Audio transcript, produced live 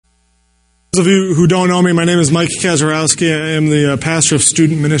Those of you who don't know me, my name is Mike Kazarowski. I am the pastor of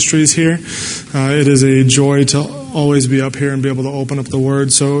student ministries here. It is a joy to always be up here and be able to open up the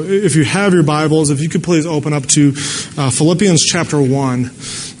Word. So if you have your Bibles, if you could please open up to Philippians chapter 1.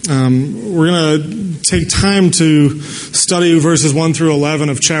 We're going to take time to study verses 1 through 11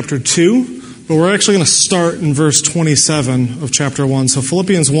 of chapter 2, but we're actually going to start in verse 27 of chapter 1. So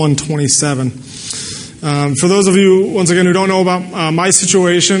Philippians 1:27. For those of you, once again, who don't know about my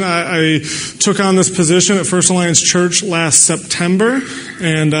situation, I took on this position at First Alliance Church last September,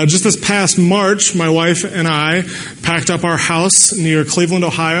 and just this past March, my wife and I packed up our house near Cleveland,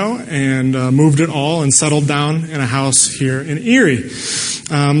 Ohio, and moved it all and settled down in a house here in Erie.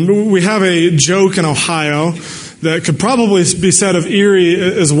 We have a joke in Ohio that could probably be said of Erie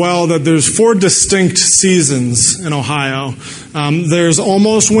as well, that there's 4 distinct seasons in Ohio. There's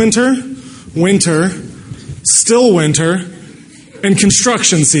almost winter, winter, still winter, and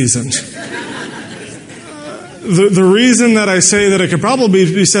construction season. The reason that I say that it could probably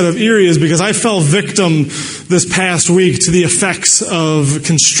be said of Erie is because I fell victim this past week to the effects of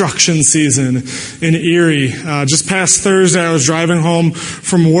construction season in Erie. Just past Thursday, I was driving home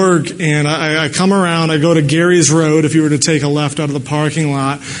from work, and I come around, I go to Gary's Road, if you were to take a left out of the parking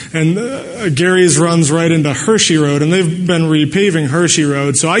lot, and Gary's runs right into Hershey Road, and they've been repaving Hershey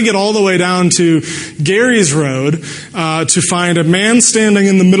Road. So I get all the way down to Gary's Road to find a man standing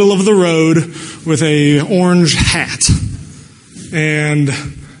in the middle of the road with a orange hat. And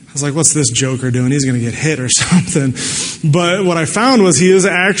I was like, what's this joker doing? He's going to get hit or something. But what I found was he is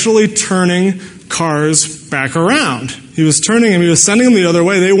actually turning cars back around. He was turning them. He was sending them the other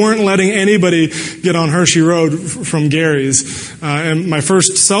way. They weren't letting anybody get on Hershey Road from Gary's. And my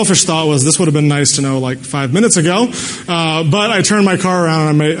first selfish thought was this would have been nice to know like 5 minutes ago. But I turned my car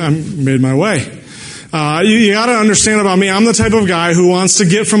around and I made my way. You got to understand about me. I'm the type of guy who wants to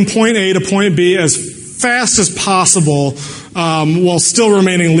get from point A to point B as fast as possible while still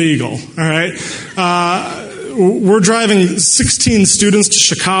remaining legal. All right. We're driving 16 students to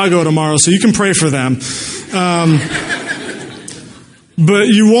Chicago tomorrow, so you can pray for them. But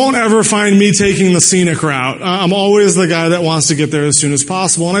you won't ever find me taking the scenic route. I'm always the guy that wants to get there as soon as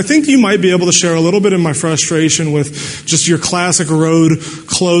possible. And I think you might be able to share a little bit of my frustration with just your classic road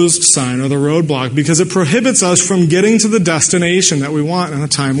closed sign or the roadblock, because it prohibits us from getting to the destination that we want in a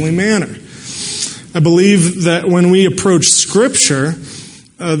timely manner. I believe that when we approach Scripture,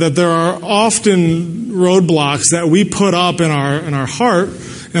 that there are often roadblocks that we put up in our heart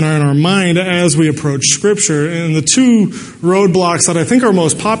and in our mind as we approach Scripture. And the 2 roadblocks that I think are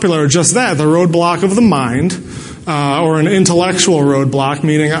most popular are just that: the roadblock of the mind, or an intellectual roadblock,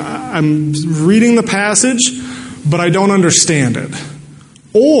 meaning I'm reading the passage, but I don't understand it.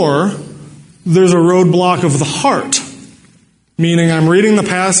 Or there's a roadblock of the heart, meaning I'm reading the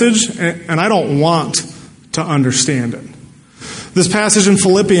passage and I don't want to understand it. This passage in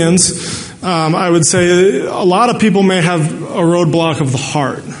Philippians, I would say a lot of people may have a roadblock of the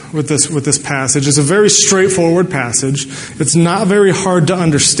heart with this passage. It's a very straightforward passage. It's not very hard to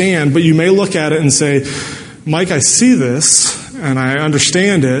understand, but you may look at it and say, Mike, I see this and I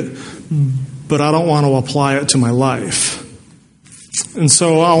understand it, but I don't want to apply it to my life. And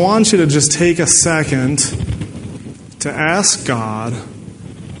so I want you to just take a second to ask God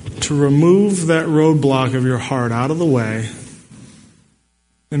to remove that roadblock of your heart out of the way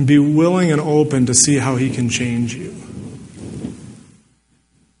and be willing and open to see how He can change you.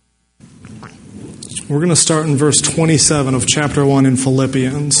 We're going to start in verse 27 of chapter 1 in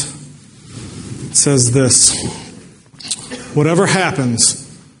Philippians. It says this: "Whatever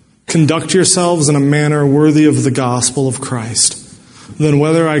happens, conduct yourselves in a manner worthy of the gospel of Christ. Then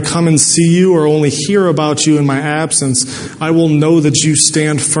whether I come and see you or only hear about you in my absence, I will know that you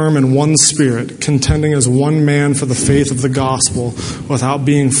stand firm in one spirit, contending as one man for the faith of the gospel, without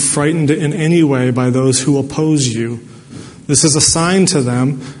being frightened in any way by those who oppose you. This is a sign to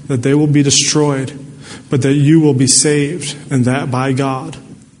them that they will be destroyed, but that you will be saved, and that by God.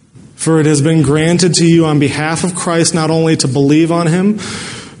 For it has been granted to you on behalf of Christ not only to believe on Him,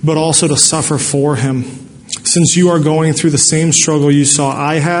 but also to suffer for Him, since you are going through the same struggle you saw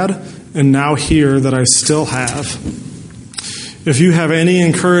I had, and now hear that I still have. If you have any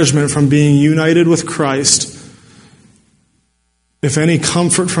encouragement from being united with Christ, if any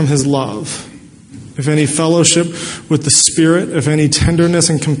comfort from His love, if any fellowship with the Spirit, if any tenderness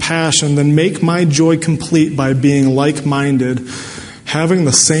and compassion, then make my joy complete by being like-minded, having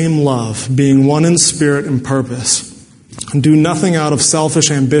the same love, being one in spirit and purpose. Do nothing out of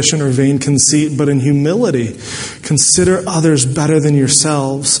selfish ambition or vain conceit, but in humility consider others better than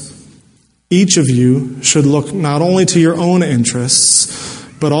yourselves. Each of you should look not only to your own interests,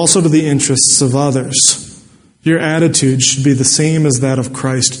 but also to the interests of others. Your attitude should be the same as that of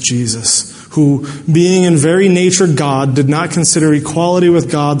Christ Jesus, who, being in very nature God, did not consider equality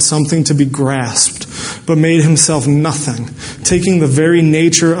with God something to be grasped, but made himself nothing, taking the very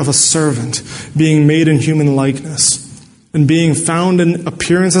nature of a servant, being made in human likeness. And being found in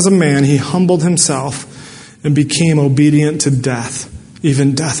appearance as a man, he humbled himself and became obedient to death,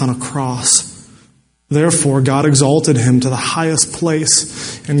 even death on a cross. Therefore, God exalted him to the highest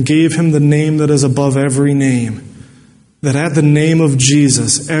place and gave him the name that is above every name, that at the name of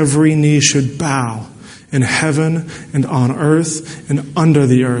Jesus every knee should bow in heaven and on earth and under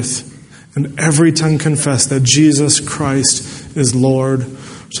the earth, and every tongue confess that Jesus Christ is Lord,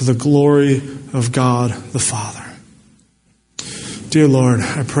 to the glory of God the Father. Dear Lord,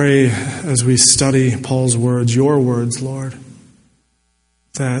 I pray as we study Paul's words, your words, Lord,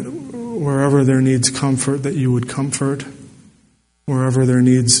 that wherever there needs comfort, that you would comfort. Wherever there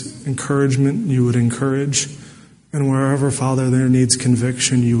needs encouragement, you would encourage. And wherever, Father, there needs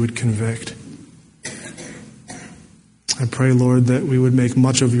conviction, you would convict. I pray, Lord, that we would make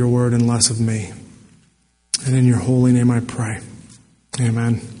much of your word and less of me. And in your holy name I pray.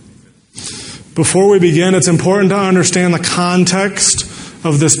 Amen. Before we begin, it's important to understand the context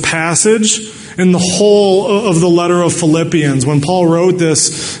of this passage and the whole of the letter of Philippians. When Paul wrote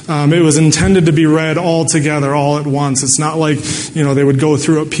this, it was intended to be read all together, all at once. It's not like, they would go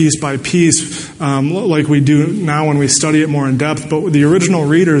through it piece by piece like we do now when we study it more in depth. But the original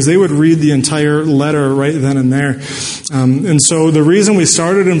readers, they would read the entire letter right then and there. And so the reason we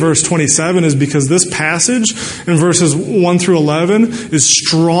started in verse 27 is because this passage in verses 1 through 11 is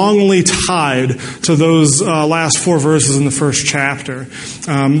strongly tied to those last 4 verses in the first chapter.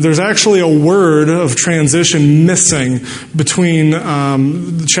 There's actually a word of transition missing between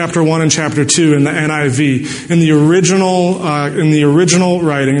chapter 1 and chapter 2 in the NIV. In the original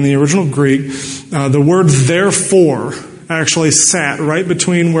writing, in the original Greek, the word therefore actually sat right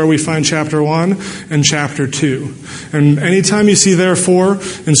between where we find chapter 1 and chapter 2. And anytime you see therefore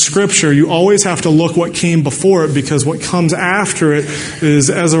in Scripture, you always have to look what came before it, because what comes after it is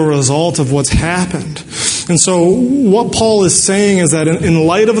as a result of what's happened. And so what Paul is saying is that in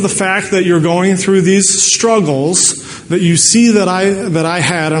light of the fact that you're going through these struggles that you see that I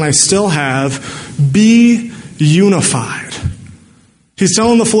had and I still have, be unified. He's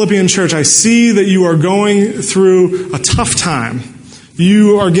telling the Philippian church, I see that you are going through a tough time.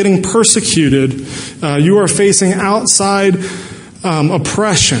 You are getting persecuted. You are facing outside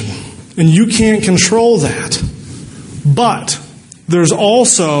oppression. And you can't control that. But there's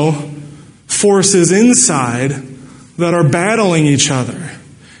also forces inside that are battling each other.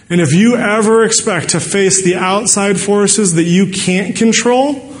 And if you ever expect to face the outside forces that you can't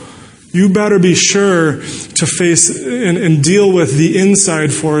control, you better be sure to face and deal with the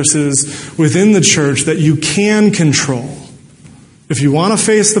inside forces within the church that you can control. If you want to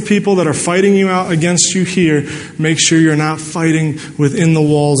face the people that are fighting you out against you here, make sure you're not fighting within the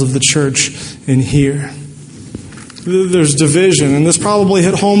walls of the church in here. There's division, and this probably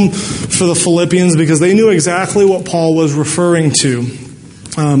hit home for the Philippians because they knew exactly what Paul was referring to.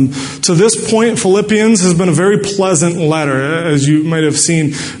 To this point, Philippians has been a very pleasant letter, as you might have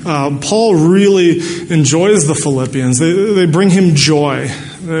seen. Paul really enjoys the Philippians. They bring him joy.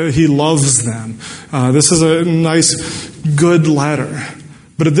 He loves them. This is a nice, good letter.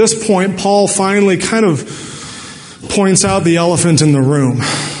 But at this point, Paul finally kind of points out the elephant in the room.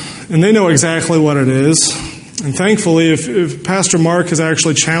 And they know exactly what it is. And thankfully, if Pastor Mark has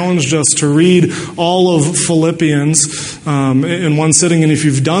actually challenged us to read all of Philippians in one sitting, and if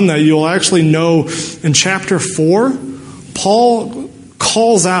you've done that, you'll actually know in chapter 4, Paul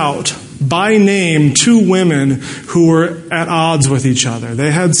calls out by name 2 women who were at odds with each other. They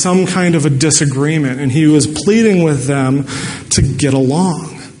had some kind of a disagreement, and he was pleading with them to get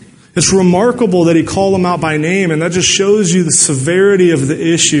along. It's remarkable that he called them out by name, and that just shows you the severity of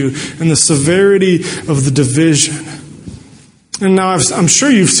the issue and the severity of the division. And now I'm sure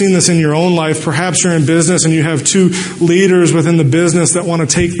you've seen this in your own life. Perhaps you're in business and you have 2 leaders within the business that want to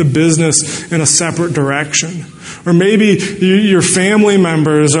take the business in a separate direction. Or maybe your family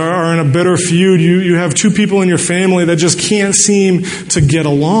members are in a bitter feud. You have 2 people in your family that just can't seem to get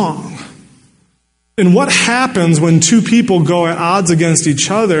along. And what happens when 2 people go at odds against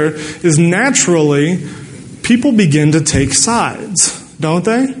each other is naturally people begin to take sides, don't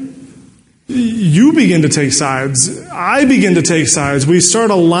they? You begin to take sides. I begin to take sides. We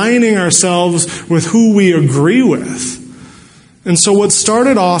start aligning ourselves with who we agree with. And so what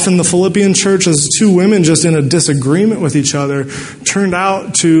started off in the Philippian church as two women just in a disagreement with each other turned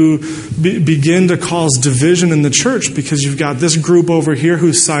out to begin to cause division in the church, because you've got this group over here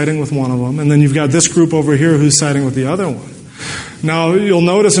who's siding with one of them, and then you've got this group over here who's siding with the other one. Now, you'll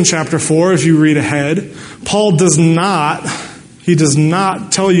notice in chapter 4, if you read ahead, Paul does not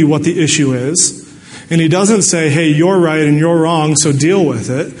tell you what the issue is. And he doesn't say, hey, you're right and you're wrong, so deal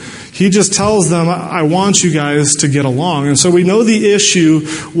with it. He just tells them, I want you guys to get along. And so we know the issue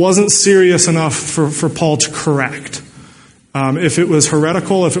wasn't serious enough for Paul to correct. If it was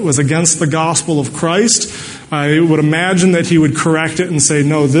heretical, if it was against the gospel of Christ, I would imagine that he would correct it and say,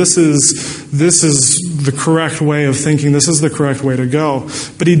 no, this is the correct way of thinking. This is the correct way to go.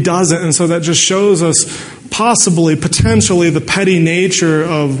 But he doesn't. And so that just shows us potentially the petty nature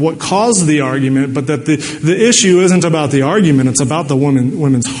of what caused the argument, but that the issue isn't about the argument. It's about the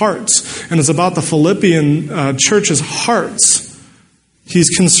women's hearts. And it's about the Philippian church's hearts. He's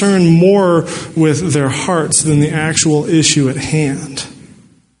concerned more with their hearts than the actual issue at hand.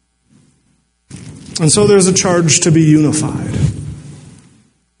 And so there's a charge to be unified.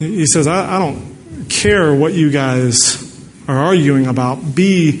 He says, I don't care what you guys are arguing about.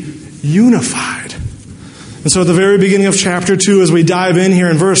 Be unified. And so at the very beginning of chapter 2, as we dive in here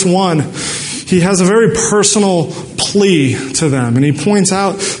in verse 1, he has a very personal plea to them. And he points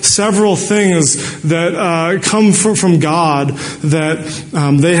out several things that come from God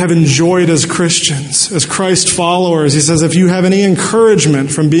that they have enjoyed as Christians, as Christ followers. He says, if you have any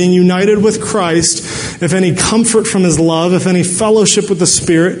encouragement from being united with Christ, if any comfort from his love, if any fellowship with the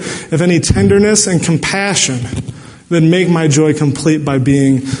Spirit, if any tenderness and compassion, then make my joy complete by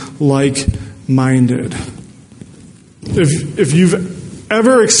being like-minded. If you've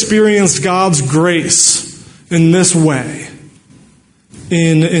ever experienced God's grace in this way,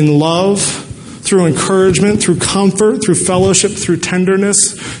 in love, through encouragement, through comfort, through fellowship, through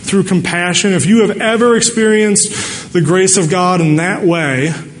tenderness, through compassion, if you have ever experienced the grace of God in that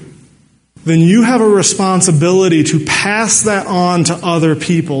way, then you have a responsibility to pass that on to other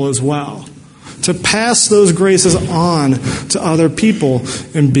people as well. To pass those graces on to other people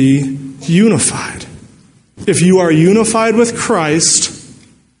and be unified. If you are unified with Christ,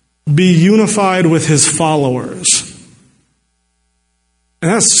 be unified with his followers.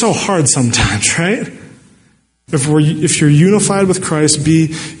 And that's so hard sometimes, right? If you're unified with Christ,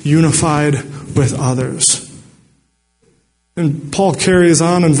 be unified with others. And Paul carries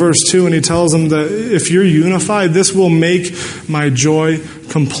on in verse 2 and he tells them that if you're unified, this will make my joy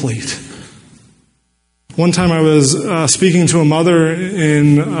complete. One time I was speaking to a mother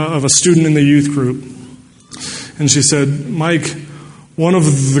of a student in the youth group. And she said, Mike, one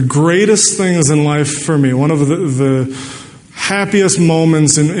of the greatest things in life for me, one of the happiest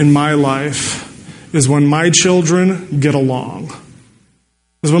moments in my life is when my children get along.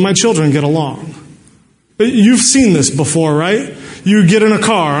 Is when my children get along. You've seen this before, right? You get in a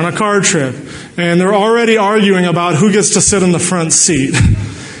car on a car trip, and they're already arguing about who gets to sit in the front seat.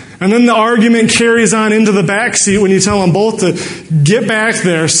 And then the argument carries on into the back seat when you tell them both to get back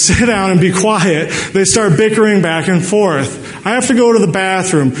there, sit down, and be quiet. They start bickering back and forth. I have to go to the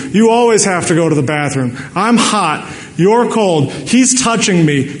bathroom. You always have to go to the bathroom. I'm hot. You're cold. He's touching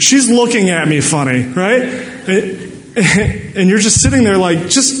me. She's looking at me funny, right? And you're just sitting there like,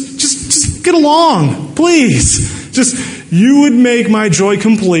 just get along, please. You would make my joy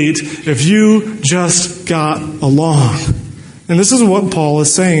complete if you just got along. And this is what Paul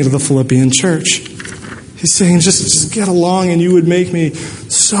is saying to the Philippian church. He's saying, just get along and you would make me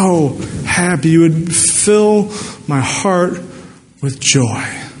so happy. You would fill my heart with joy.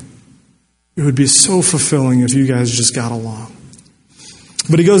 It would be so fulfilling if you guys just got along.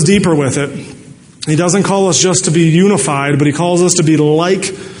 But he goes deeper with it. He doesn't call us just to be unified, but he calls us to be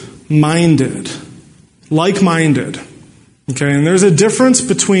like-minded. Like-minded. Okay, and there's a difference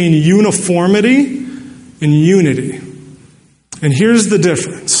between uniformity and unity. And here's the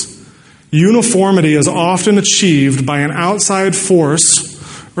difference. Uniformity is often achieved by an outside force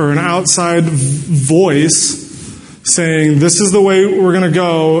or an outside voice saying, this is the way we're going to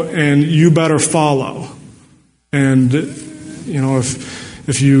go and you better follow. And,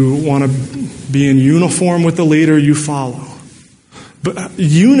 if you want to be in uniform with the leader, you follow. But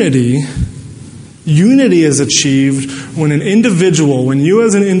unity is achieved when you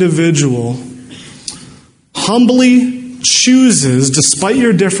as an individual humbly chooses, despite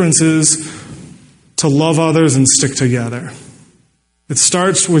your differences, to love others and stick together. It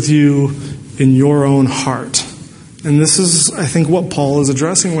starts with you in your own heart. And this is, I think, what Paul is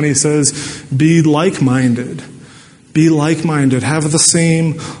addressing when he says, be like-minded. Be like-minded. Have the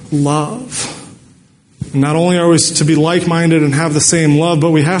same love. And not only are we to be like-minded and have the same love,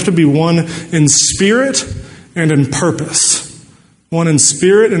 but we have to be one in spirit and in purpose. One in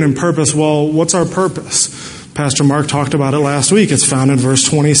spirit and in purpose. Well, what's our purpose? Pastor Mark talked about it last week. It's found in verse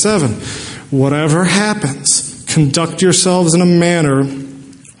 27. Whatever happens, conduct yourselves in a manner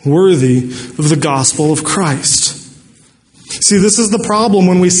worthy of the gospel of Christ. See, this is the problem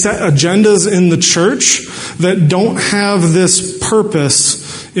when we set agendas in the church that don't have this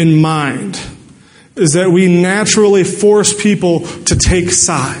purpose in mind, is that we naturally force people to take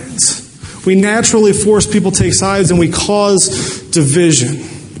sides. We naturally force people to take sides and we cause division.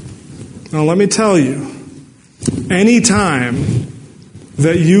 Now let me tell you, any time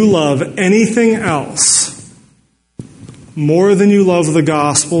that you love anything else more than you love the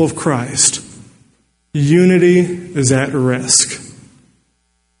gospel of Christ, unity is at risk.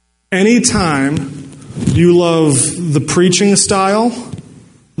 Anytime you love the preaching style,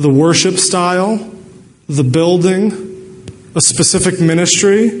 the worship style, the building, a specific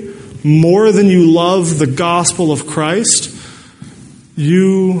ministry, more than you love the gospel of Christ,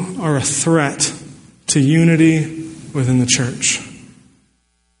 you are a threat to unity within the church.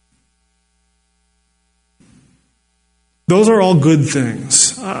 Those are all good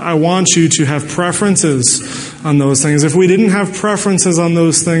things. I want you to have preferences on those things. If we didn't have preferences on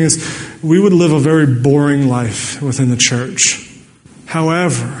those things, we would live a very boring life within the church.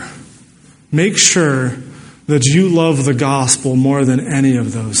 However, make sure that you love the gospel more than any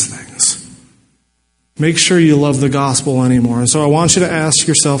of those things. Make sure you love the gospel anymore. And so I want you to ask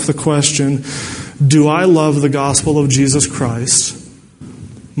yourself the question, do I love the gospel of Jesus Christ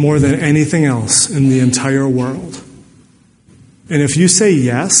more than anything else in the entire world? And if you say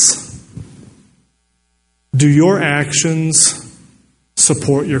yes, do your actions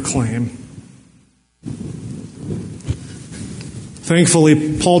support your claim?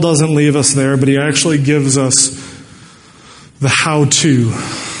 Thankfully, Paul doesn't leave us there, but he actually gives us the how-to.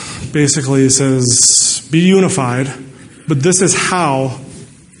 Basically, he says, be unified, but this is how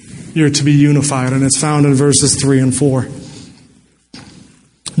you're to be unified, and it's found in verses 3 and 4.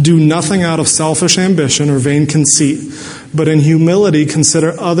 Do nothing out of selfish ambition or vain conceit, but in humility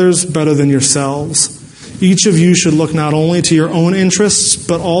consider others better than yourselves. Each of you should look not only to your own interests,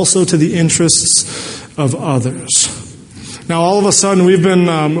 but also to the interests of others. Now, all of a sudden,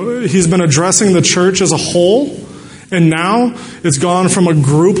 he's been addressing the church as a whole, and now it's gone from a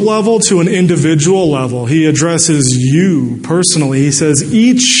group level to an individual level. He addresses you personally. He says,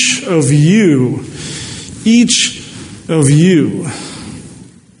 each of you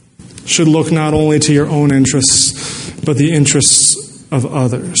should look not only to your own interests, but the interests of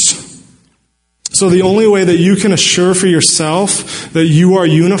others. So the only way that you can assure for yourself that you are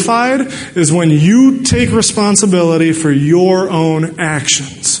unified is when you take responsibility for your own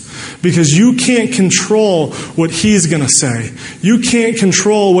actions. Because you can't control what he's going to say. You can't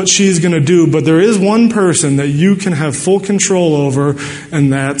control what she's going to do, but there is one person that you can have full control over,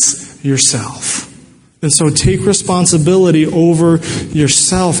 and that's yourself. And so take responsibility over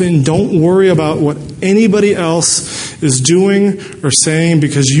yourself and don't worry about what anybody else is doing or saying,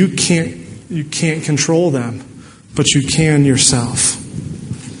 because you can't control them, but you can yourself.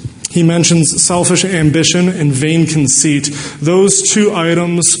 He mentions selfish ambition and vain conceit. Those two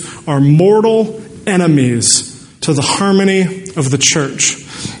items are mortal enemies to the harmony of the church.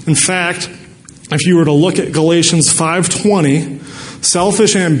 In fact, if you were to look at Galatians 5:20,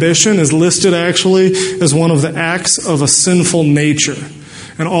 selfish ambition is listed actually as one of the acts of a sinful nature.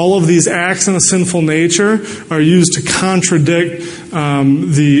 And all of these acts in a sinful nature are used to contradict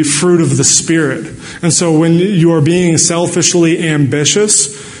the fruit of the Spirit. And so when you are being selfishly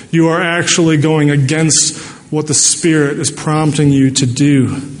ambitious, you are actually going against what the Spirit is prompting you to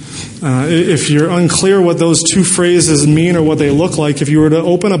do. If you're unclear what those two phrases mean or what they look like, if you were to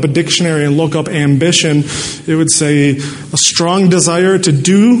open up a dictionary and look up ambition, it would say a strong desire to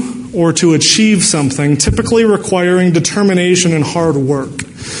do or to achieve something, typically requiring determination and hard work.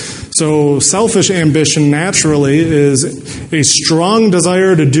 So selfish ambition naturally is a strong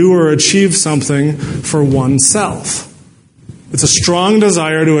desire to do or achieve something for oneself. It's a strong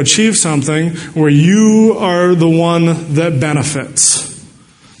desire to achieve something where you are the one that benefits.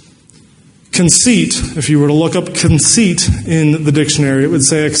 Conceit, if you were to look up conceit in the dictionary, it would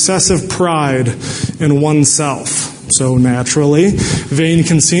say excessive pride in oneself. So naturally, vain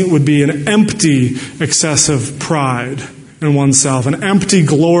conceit would be an empty, excessive pride in oneself, an empty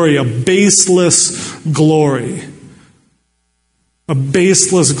glory, a baseless glory. A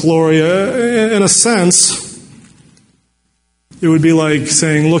baseless glory. In a sense, it would be like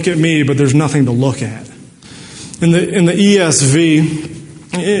saying, look at me, but there's nothing to look at. In the ESV,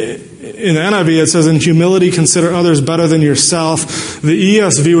 In the NIV, it says, in humility, consider others better than yourself. The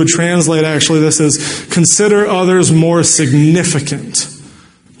ESV would translate, actually, this as, consider others more significant.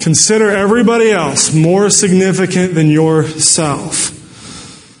 Consider everybody else more significant than yourself.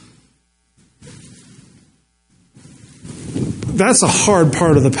 That's a hard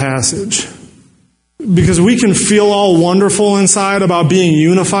part of the passage. Because we can feel all wonderful inside about being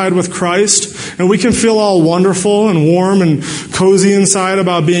unified with Christ, and we can feel all wonderful and warm and cozy inside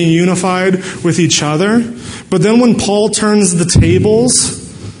about being unified with each other. But then when Paul turns the tables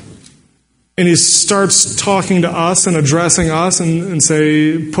and he starts talking to us and addressing us and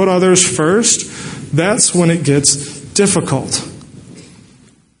say, put others first, that's when it gets difficult.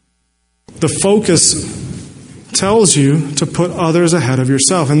 The focus tells you to put others ahead of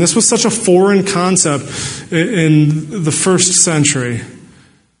yourself. And this was such a foreign concept in the first century,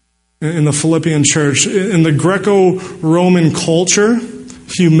 in the Philippian church. In the Greco-Roman culture,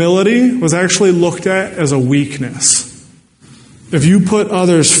 humility was actually looked at as a weakness. If you put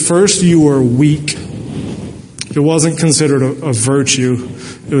others first, you were weak. It wasn't considered a virtue.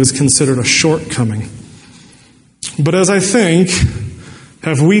 It was considered a shortcoming. But as I think,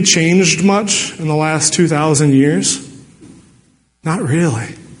 have we changed much in the last 2,000 years? Not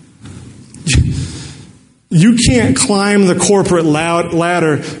really. You can't climb the corporate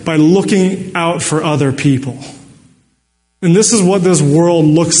ladder by looking out for other people. And this is what this world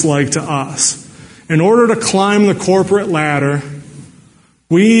looks like to us. In order to climb the corporate ladder,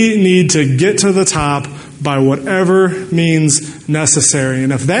 we need to get to the top by whatever means necessary.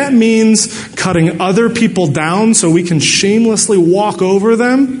 And if that means cutting other people down so we can shamelessly walk over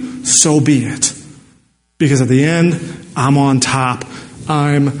them, so be it. Because at the end, I'm on top.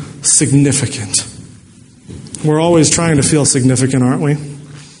 I'm significant. We're always trying to feel significant, aren't we?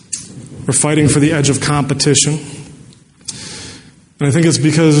 We're fighting for the edge of competition. And I think it's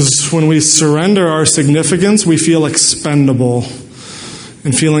because when we surrender our significance, we feel expendable.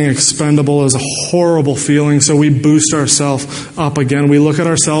 And feeling expendable is a horrible feeling, so we boost ourselves up again. We look at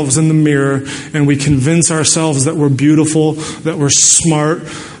ourselves in the mirror and we convince ourselves that we're beautiful, that we're smart,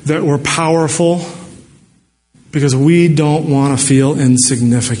 that we're powerful, because we don't want to feel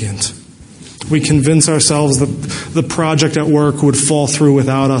insignificant. We convince ourselves that the project at work would fall through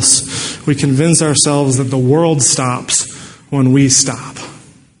without us. We convince ourselves that the world stops when we stop.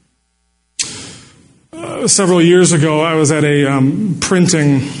 Several years ago, I was at a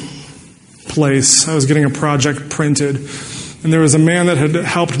printing place. I was getting a project printed. And there was a man that had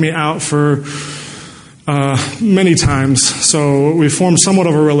helped me out for many times. So we formed somewhat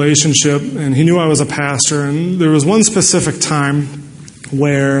of a relationship, and he knew I was a pastor. And there was one specific time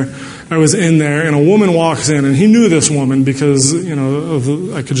where I was in there, and a woman walks in, and he knew this woman because,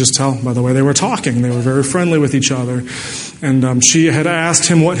 I could just tell by the way they were talking. They were very friendly with each other. And she had asked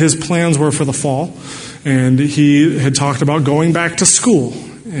him what his plans were for the fall. And he had talked about going back to school.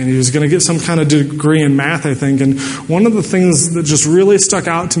 And he was going to get some kind of degree in math, I think. And one of the things that just really stuck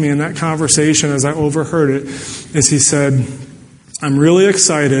out to me in that conversation as I overheard it is he said, I'm really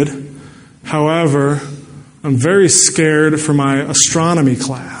excited. However, I'm very scared for my astronomy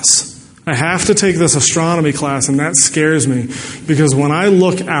class. I have to take this astronomy class, and that scares me. Because when I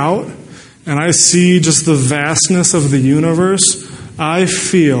look out and I see just the vastness of the universe, I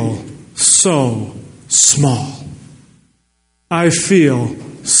feel so small. I feel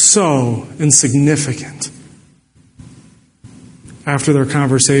so insignificant. After their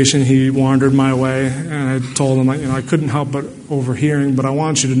conversation, he wandered my way, and I told him, I couldn't help but overhearing, but I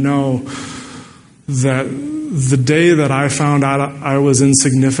want you to know that the day that I found out I was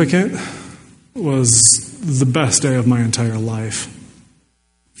insignificant was the best day of my entire life.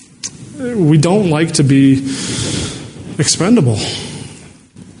 We don't like to be expendable.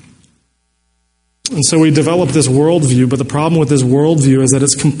 And so we develop this worldview, but the problem with this worldview is that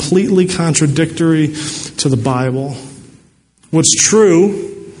it's completely contradictory to the Bible. What's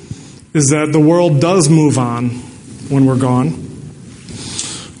true is that the world does move on when we're gone.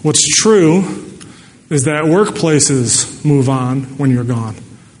 What's true is that workplaces move on when you're gone.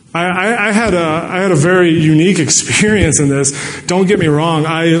 I had a very unique experience in this. Don't get me wrong,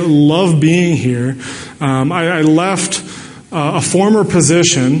 I love being here. I left a former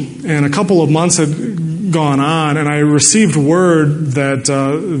position, and a couple of months had gone on, and I received word that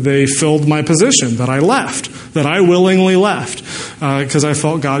they filled my position, that I left, that I willingly left, because I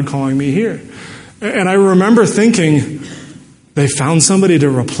felt God calling me here. And I remember thinking, they found somebody to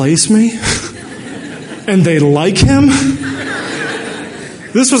replace me? And they like him?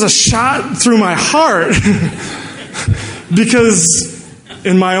 This was a shot through my heart. Because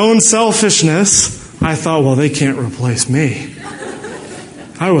in my own selfishness, I thought, well, they can't replace me.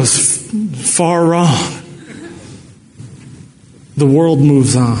 I was far wrong. The world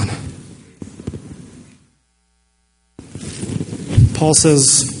moves on. Paul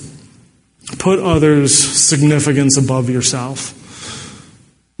says, put others' significance above yourself.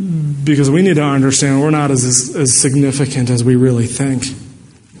 Because we need to understand we're not as significant as we really think.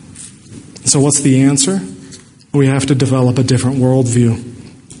 So what's the answer? We have to develop a different worldview.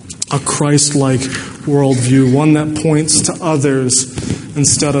 A Christ-like worldview, one that points to others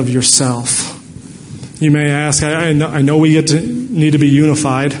instead of yourself. You may ask, I know we need to be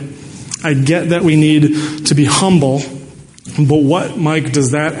unified. I get that we need to be humble, but what, Mike,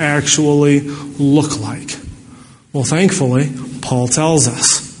 does that actually look like? Well, thankfully, Paul tells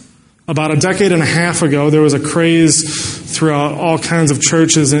us. About a decade and a half ago, there was a craze throughout all kinds of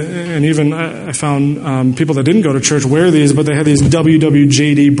churches, and even I found people that didn't go to church wear these, but they had these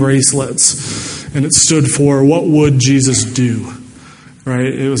WWJD bracelets, and it stood for, what would Jesus do? Right?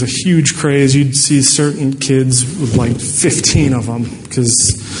 It was a huge craze. You'd see certain kids with like 15 of them,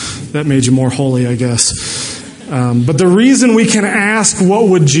 because that made you more holy, I guess. But the reason we can ask, what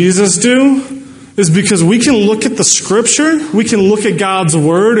would Jesus do? Is because we can look at the Scripture, we can look at God's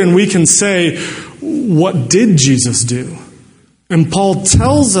Word, and we can say, what did Jesus do? And Paul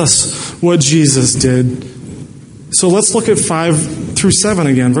tells us what Jesus did. So let's look at 5 through 7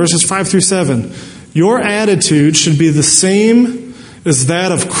 again, verses 5 through 7. Your attitude should be the same as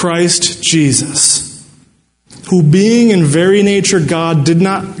that of Christ Jesus, who being in very nature God did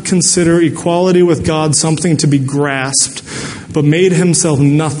not consider equality with God something to be grasped, but made himself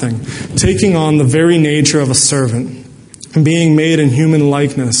nothing, taking on the very nature of a servant. And being made in human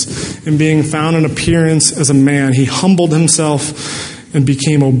likeness, and being found in appearance as a man, he humbled himself and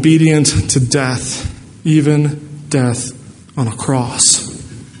became obedient to death, even death on a cross.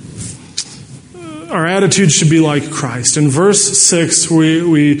 Our attitude should be like Christ. In verse 6,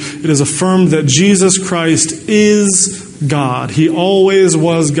 it is affirmed that Jesus Christ is God. He always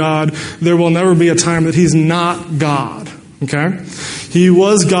was God. There will never be a time that he's not God. Okay? He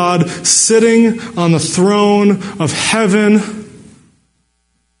was God sitting on the throne of heaven,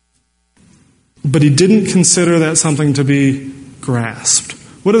 but he didn't consider that something to be grasped.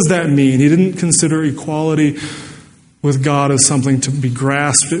 What does that mean? He didn't consider equality with God as something to be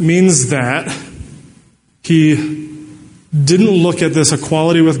grasped. It means that he didn't look at this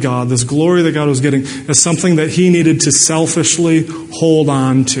equality with God, this glory that God was getting, as something that he needed to selfishly hold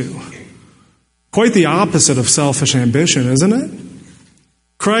on to. Quite the opposite of selfish ambition, isn't it?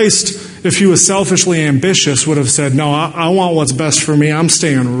 Christ, if he was selfishly ambitious, would have said, no, I want what's best for me. I'm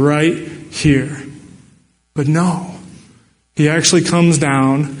staying right here. But no. He actually comes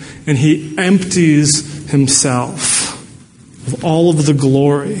down and he empties himself of all of the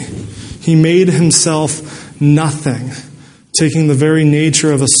glory. He made himself nothing, taking the very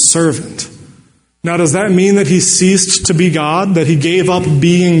nature of a servant. Now, does that mean that he ceased to be God? That he gave up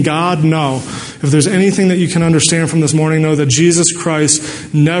being God? No. If there's anything that you can understand from this morning, know that Jesus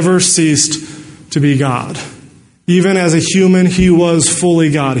Christ never ceased to be God. Even as a human, he was fully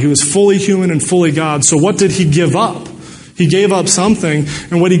God. He was fully human and fully God. So what did he give up? He gave up something,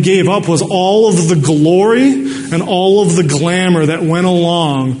 and what he gave up was all of the glory and all of the glamour that went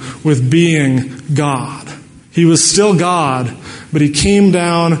along with being God. He was still God, but he came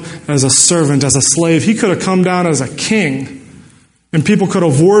down as a servant, as a slave. He could have come down as a king, and people could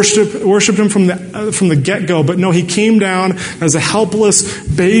have worshipped him from the get-go. But no, he came down as a helpless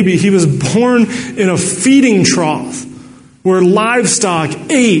baby. He was born in a feeding trough where livestock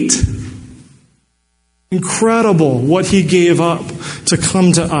ate. Incredible what he gave up to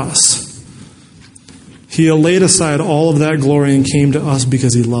come to us. He laid aside all of that glory and came to us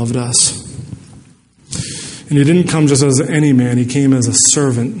because he loved us. And he didn't come just as any man. He came as a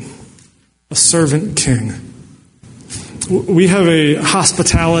servant king. We have a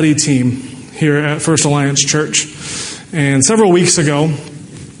hospitality team here at First Alliance Church. And several weeks ago,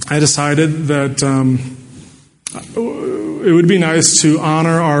 I decided that it would be nice to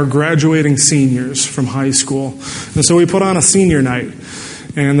honor our graduating seniors from high school. And so we put on a senior night.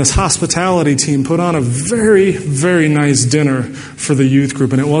 And this hospitality team put on a very, very nice dinner for the youth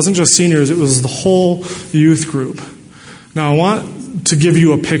group. And it wasn't just seniors, it was the whole youth group. Now I want to give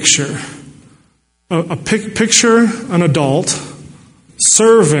you a picture. Picture an adult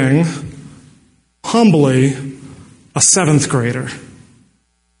serving humbly a 7th grader.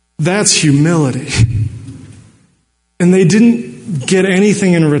 That's humility. And they didn't get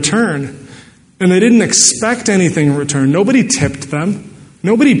anything in return. And they didn't expect anything in return. Nobody tipped them.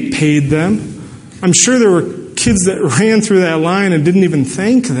 Nobody paid them. I'm sure there were kids that ran through that line and didn't even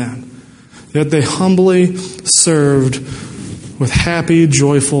thank them. Yet they humbly served with happy,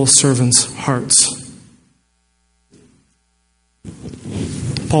 joyful servants' hearts.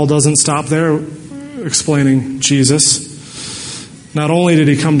 Paul doesn't stop there explaining Jesus. Not only did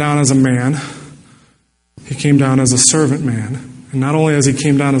he come down as a man, he came down as a servant man. And not only as he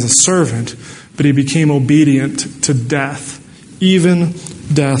came down as a servant, but he became obedient to death, even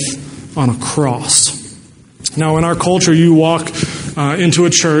death on a cross. Now, in our culture, you walk into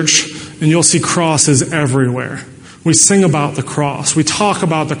a church and you'll see crosses everywhere. We sing about the cross. We talk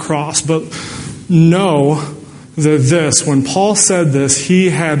about the cross. But know that when Paul said this, he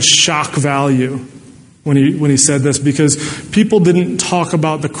had shock value when he said this, because people didn't talk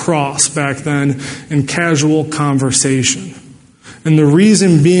about the cross back then in casual conversation. And the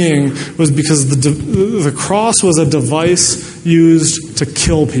reason being was because the cross was a device used to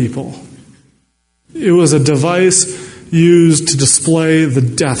kill people. It was a device used to display the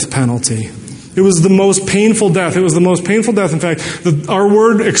death penalty. It was the most painful death. It was the most painful death. In fact, our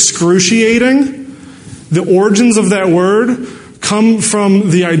word excruciating, the origins of that word come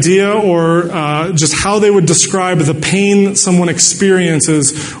from the idea or just how they would describe the pain that someone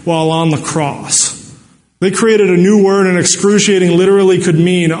experiences while on the cross. They created a new word, and excruciating literally could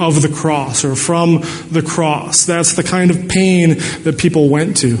mean of the cross or from the cross. That's the kind of pain that people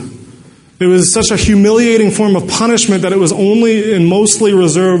went to. It was such a humiliating form of punishment that it was only and mostly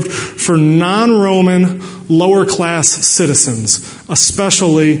reserved for non-Roman lower-class citizens,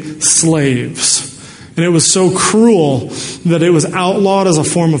 especially slaves. And it was so cruel that it was outlawed as a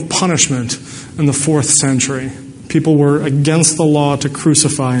form of punishment in the 4th century. People were against the law to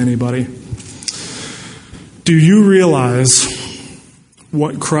crucify anybody. Do you realize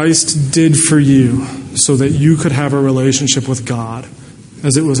what Christ did for you so that you could have a relationship with God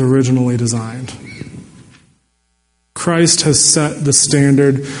as it was originally designed? Christ has set the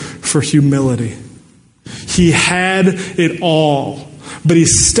standard for humility. He had it all, but he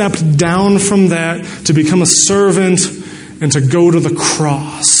stepped down from that to become a servant and to go to the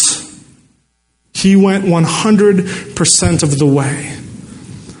cross. He went 100% of the way.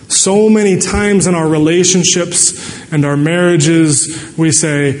 So many times in our relationships and our marriages, we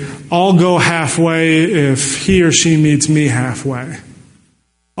say, I'll go halfway if he or she meets me halfway.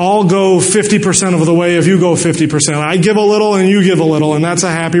 I'll go 50% of the way if you go 50%. I give a little and you give a little, and that's a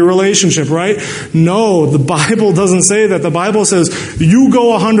happy relationship, right? No, the Bible doesn't say that. The Bible says you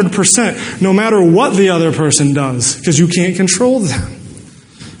go 100% no matter what the other person does, because you can't control them.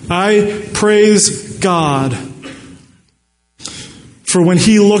 I praise God for when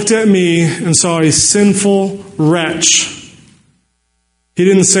he looked at me and saw a sinful wretch, he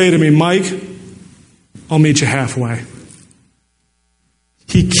didn't say to me, Mike, I'll meet you halfway.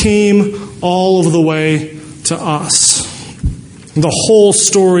 He came all of the way to us. The whole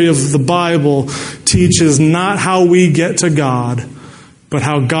story of the Bible teaches not how we get to God, but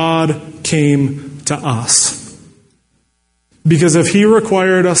how God came to us. Because if he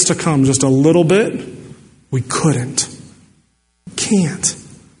required us to come just a little bit, we couldn't. Can't.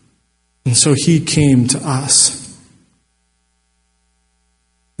 And so he came to us.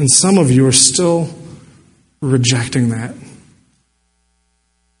 And some of you are still rejecting that.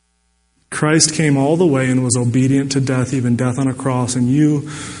 Christ came all the way and was obedient to death, even death on a cross, and you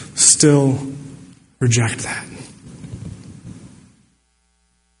still reject that.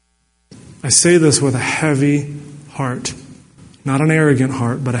 I say this with a heavy heart, not an arrogant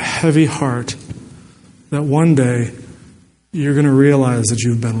heart, but a heavy heart, that one day you're going to realize that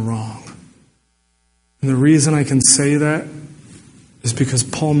you've been wrong. And the reason I can say that is because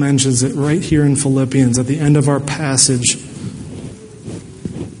Paul mentions it right here in Philippians at the end of our passage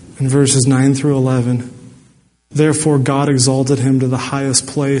in verses 9 through 11. Therefore God exalted him to the highest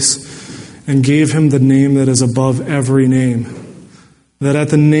place and gave him the name that is above every name, that at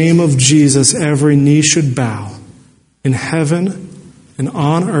the name of Jesus every knee should bow, in heaven and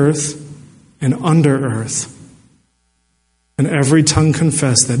on earth and under earth, and every tongue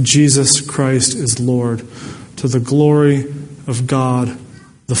confess that Jesus Christ is Lord, to the glory of God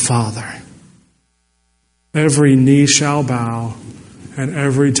the Father. Every knee shall bow, and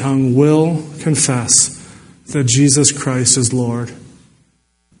every tongue will confess that Jesus Christ is Lord.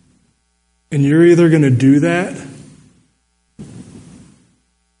 And you're either going to do that,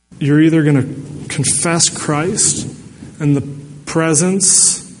 you're either going to confess Christ in the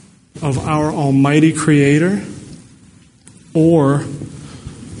presence of our Almighty Creator, or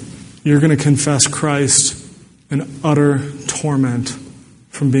you're going to confess Christ in utter torment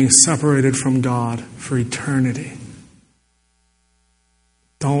from being separated from God for eternity.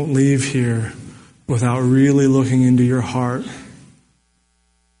 Don't leave here without really looking into your heart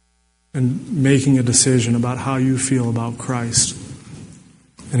and making a decision about how you feel about Christ,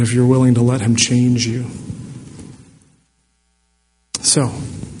 and if you're willing to let him change you. So,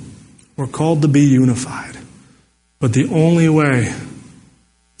 we're called to be unified. But the only way,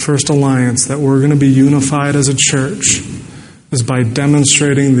 First Alliance, that we're going to be unified as a church is by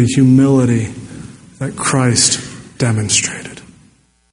demonstrating the humility that Christ demonstrated.